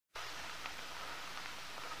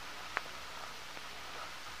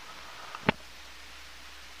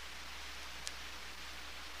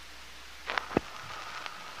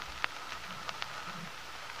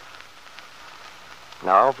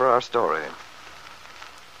Now for our story.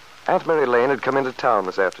 Aunt Mary Lane had come into town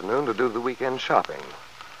this afternoon to do the weekend shopping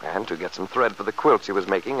and to get some thread for the quilt she was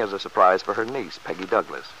making as a surprise for her niece, Peggy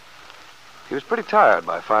Douglas. She was pretty tired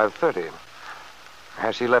by 5:30.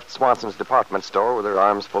 As she left Swanson's department store with her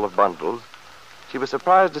arms full of bundles, she was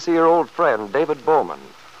surprised to see her old friend, David Bowman,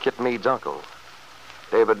 Kit Meade's uncle.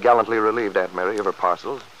 David gallantly relieved Aunt Mary of her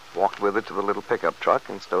parcels, walked with her to the little pickup truck,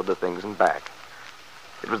 and stowed the things in back.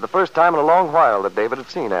 It was the first time in a long while that David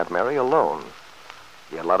had seen Aunt Mary alone.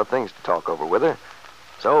 He had a lot of things to talk over with her,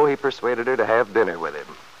 so he persuaded her to have dinner with him,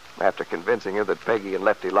 after convincing her that Peggy and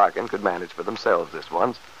Lefty Larkin could manage for themselves this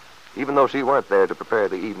once, even though she weren't there to prepare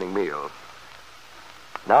the evening meal.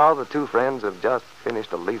 Now the two friends have just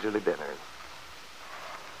finished a leisurely dinner.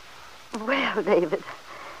 Well, David,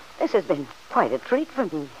 this has been quite a treat for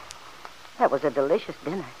me. That was a delicious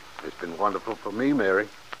dinner. It's been wonderful for me, Mary.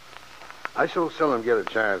 I so seldom get a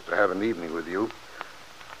chance to have an evening with you.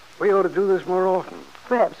 We ought to do this more often.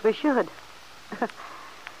 Perhaps we should.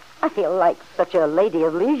 I feel like such a lady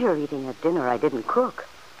of leisure eating a dinner I didn't cook.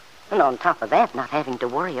 And on top of that, not having to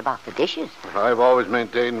worry about the dishes. I've always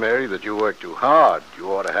maintained, Mary, that you work too hard. You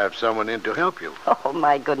ought to have someone in to help you. Oh,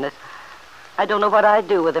 my goodness. I don't know what I'd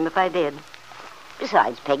do with him if I did.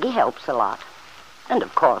 Besides, Peggy helps a lot. And,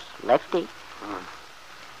 of course, Lefty.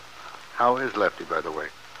 How is Lefty, by the way?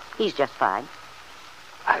 He's just fine.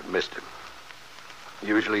 I've missed him.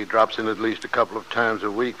 Usually he drops in at least a couple of times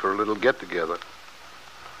a week for a little get-together.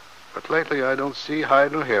 But lately I don't see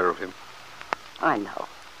hide nor hair of him. I know.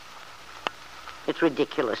 It's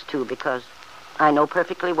ridiculous, too, because I know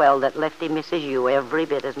perfectly well that Lefty misses you every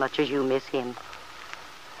bit as much as you miss him.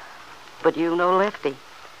 But you know Lefty.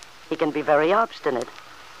 He can be very obstinate.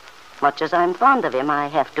 Much as I'm fond of him, I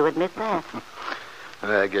have to admit that.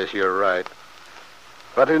 I guess you're right.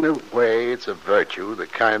 But in a way, it's a virtue. The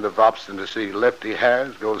kind of obstinacy Lefty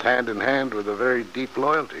has goes hand in hand with a very deep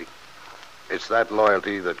loyalty. It's that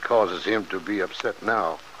loyalty that causes him to be upset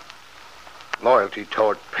now. Loyalty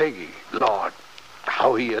toward Peggy. Lord,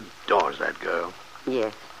 how he adores that girl.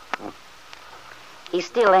 Yes. He's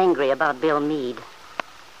still angry about Bill Meade,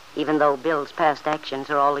 even though Bill's past actions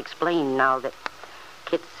are all explained now that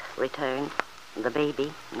Kit's returned, and the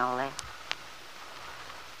baby, and all that.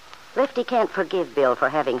 Lefty can't forgive Bill for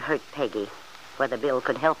having hurt Peggy, whether Bill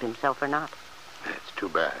could help himself or not. It's too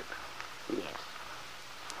bad. Yes.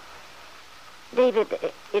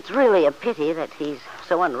 David, it's really a pity that he's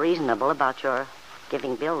so unreasonable about your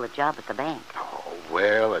giving Bill the job at the bank. Oh,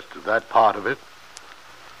 well, as to that part of it,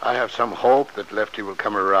 I have some hope that Lefty will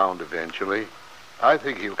come around eventually. I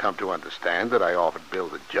think he'll come to understand that I offered Bill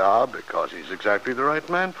the job because he's exactly the right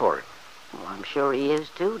man for it. Well, I'm sure he is,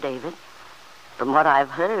 too, David. From what I've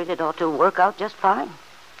heard, it ought to work out just fine.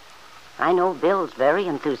 I know Bill's very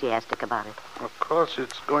enthusiastic about it. Of course,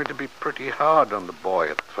 it's going to be pretty hard on the boy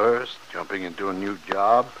at first, jumping into a new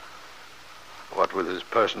job. What with his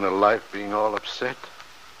personal life being all upset.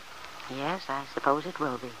 Yes, I suppose it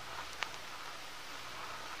will be.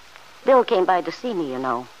 Bill came by to see me, you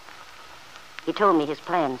know. He told me his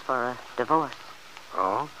plans for a divorce.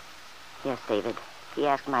 Oh? Yes, David. He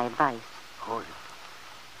asked my advice. Oh, yeah.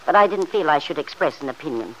 But I didn't feel I should express an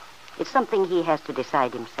opinion. It's something he has to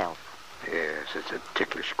decide himself. Yes, it's a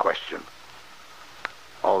ticklish question.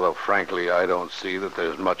 Although, frankly, I don't see that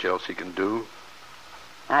there's much else he can do.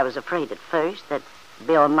 I was afraid at first that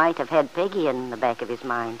Bill might have had Peggy in the back of his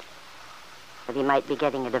mind. That he might be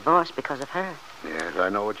getting a divorce because of her. Yes, I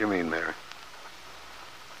know what you mean, Mary.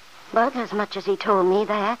 But as much as he told me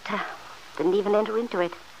that, didn't even enter into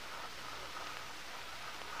it.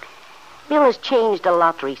 Bill has changed a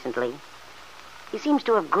lot recently. He seems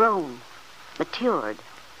to have grown, matured.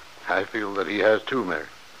 I feel that he has too, Mary.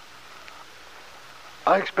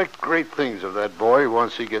 I expect great things of that boy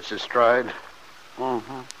once he gets his stride.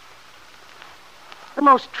 Mm-hmm. The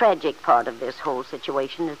most tragic part of this whole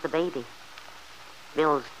situation is the baby.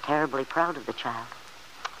 Bill's terribly proud of the child.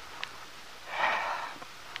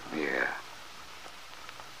 Yeah.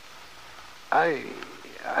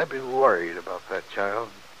 I've been worried about that child.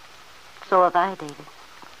 So have I, David.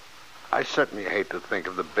 I certainly hate to think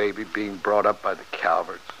of the baby being brought up by the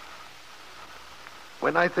Calverts.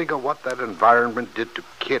 When I think of what that environment did to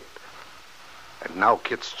Kit, and now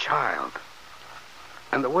Kit's child.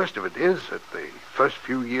 And the worst of it is that the first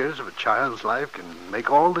few years of a child's life can make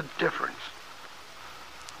all the difference.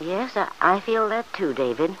 Yes, I feel that too,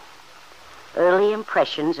 David. Early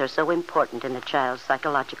impressions are so important in a child's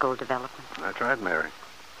psychological development. That's right, Mary.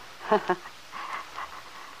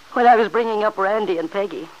 When I was bringing up Randy and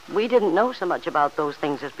Peggy, we didn't know so much about those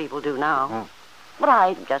things as people do now. But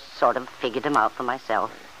I just sort of figured them out for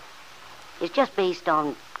myself. is just based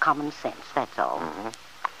on common sense, that's all. Mm-hmm.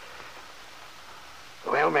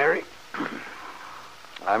 Well, Mary,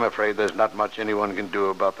 I'm afraid there's not much anyone can do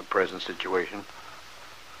about the present situation.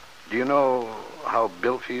 Do you know how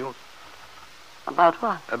Bill feels? About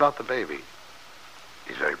what? About the baby.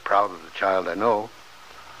 He's very proud of the child, I know.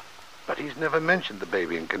 But he's never mentioned the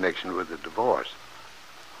baby in connection with the divorce.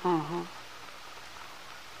 Mm-hmm.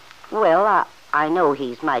 Well, I know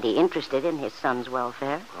he's mighty interested in his son's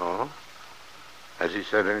welfare. Oh? Has he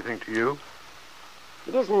said anything to you?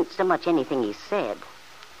 It isn't so much anything he said,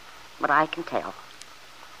 but I can tell.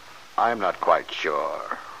 I'm not quite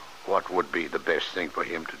sure what would be the best thing for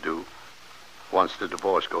him to do once the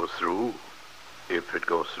divorce goes through, if it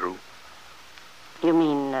goes through. You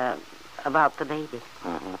mean about the baby?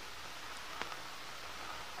 Mm-hmm.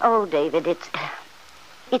 Oh, David,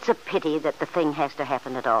 it's a pity that the thing has to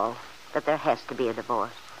happen at all, that there has to be a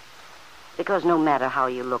divorce. Because no matter how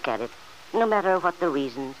you look at it, no matter what the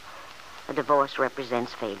reasons, a divorce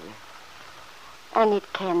represents failure. And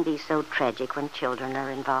it can be so tragic when children are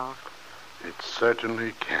involved. It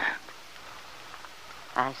certainly can.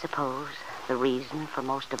 I suppose the reason for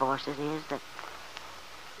most divorces is that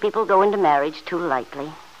people go into marriage too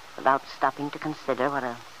lightly, without stopping to consider what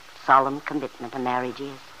a solemn commitment a marriage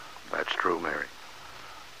is. That's true, Mary.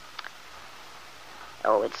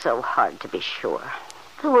 Oh, it's so hard to be sure.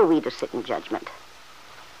 Who are we to sit in judgment?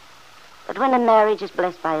 But when a marriage is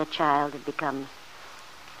blessed by a child, it becomes,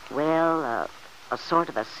 well, a sort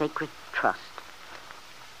of a sacred trust.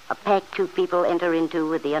 A pact two people enter into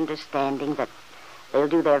with the understanding that they'll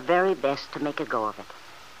do their very best to make a go of it.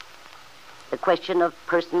 The question of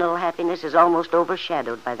personal happiness is almost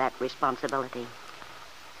overshadowed by that responsibility.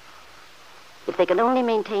 If they can only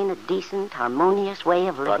maintain a decent, harmonious way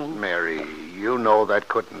of living... But, Mary, you know that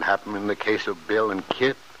couldn't happen in the case of Bill and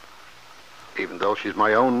Kit. Even though she's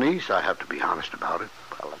my own niece, I have to be honest about it.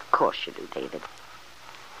 Well, of course you do, David.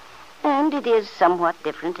 And it is somewhat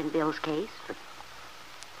different in Bill's case. It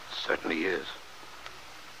certainly is.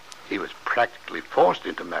 He was practically forced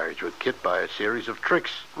into marriage with Kit by a series of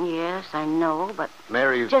tricks. Yes, I know, but...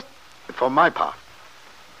 Mary, just... for my part,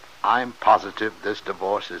 I'm positive this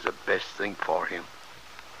divorce is the best thing for him.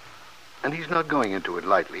 And he's not going into it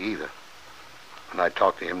lightly either. When I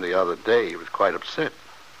talked to him the other day, he was quite upset,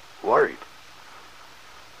 worried.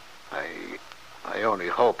 I only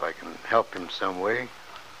hope I can help him some way.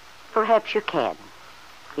 Perhaps you can.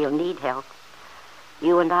 He'll need help.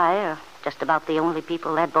 You and I are just about the only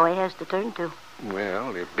people that boy has to turn to.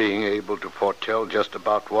 Well, if being able to foretell just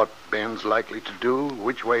about what Ben's likely to do,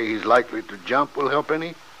 which way he's likely to jump, will help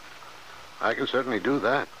any, I can certainly do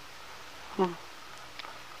that.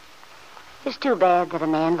 It's too bad that a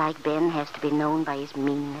man like Ben has to be known by his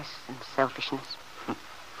meanness and selfishness.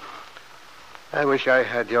 I wish I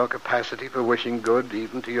had your capacity for wishing good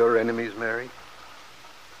even to your enemies, Mary.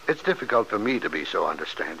 It's difficult for me to be so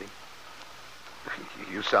understanding.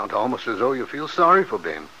 You sound almost as though you feel sorry for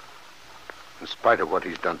Ben, in spite of what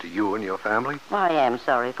he's done to you and your family. I am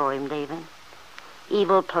sorry for him, David.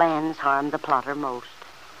 Evil plans harm the plotter most.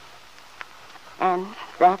 And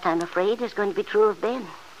that, I'm afraid, is going to be true of Ben.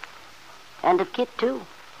 And of Kit, too,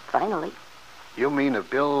 finally. You mean if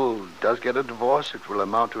Bill does get a divorce, it will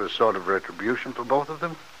amount to a sort of retribution for both of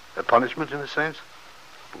them? A punishment, in a sense?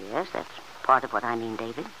 Yes, that's part of what I mean,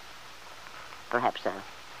 David. Perhaps a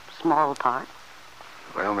small part.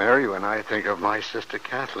 Well, Mary, when I think of my sister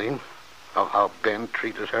Kathleen, of how Ben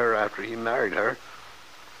treated her after he married her,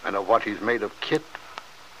 and of what he's made of Kit,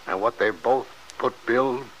 and what they've both put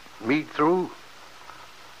Bill Meade through,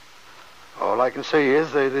 all I can say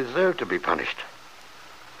is they deserve to be punished.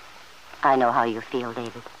 I know how you feel,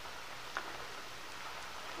 David.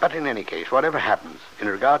 But in any case, whatever happens, in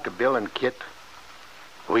regard to Bill and Kit,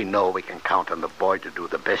 we know we can count on the boy to do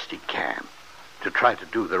the best he can, to try to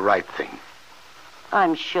do the right thing.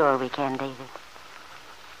 I'm sure we can, David.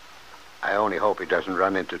 I only hope he doesn't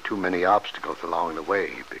run into too many obstacles along the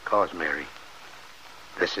way, because, Mary,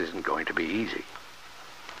 this isn't going to be easy.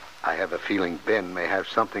 I have a feeling Ben may have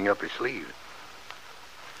something up his sleeve.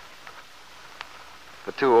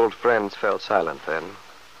 The two old friends fell silent then,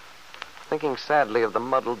 thinking sadly of the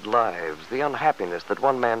muddled lives, the unhappiness that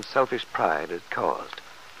one man's selfish pride had caused,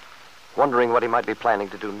 wondering what he might be planning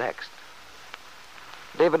to do next.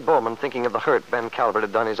 David Bowman, thinking of the hurt Ben Calvert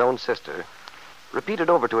had done his own sister, repeated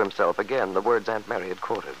over to himself again the words Aunt Mary had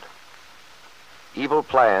quoted. Evil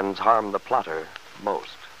plans harm the plotter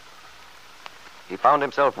most. He found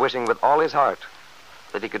himself wishing with all his heart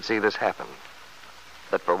that he could see this happen,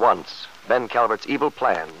 that for once Ben Calvert's evil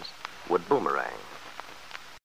plans would boomerang.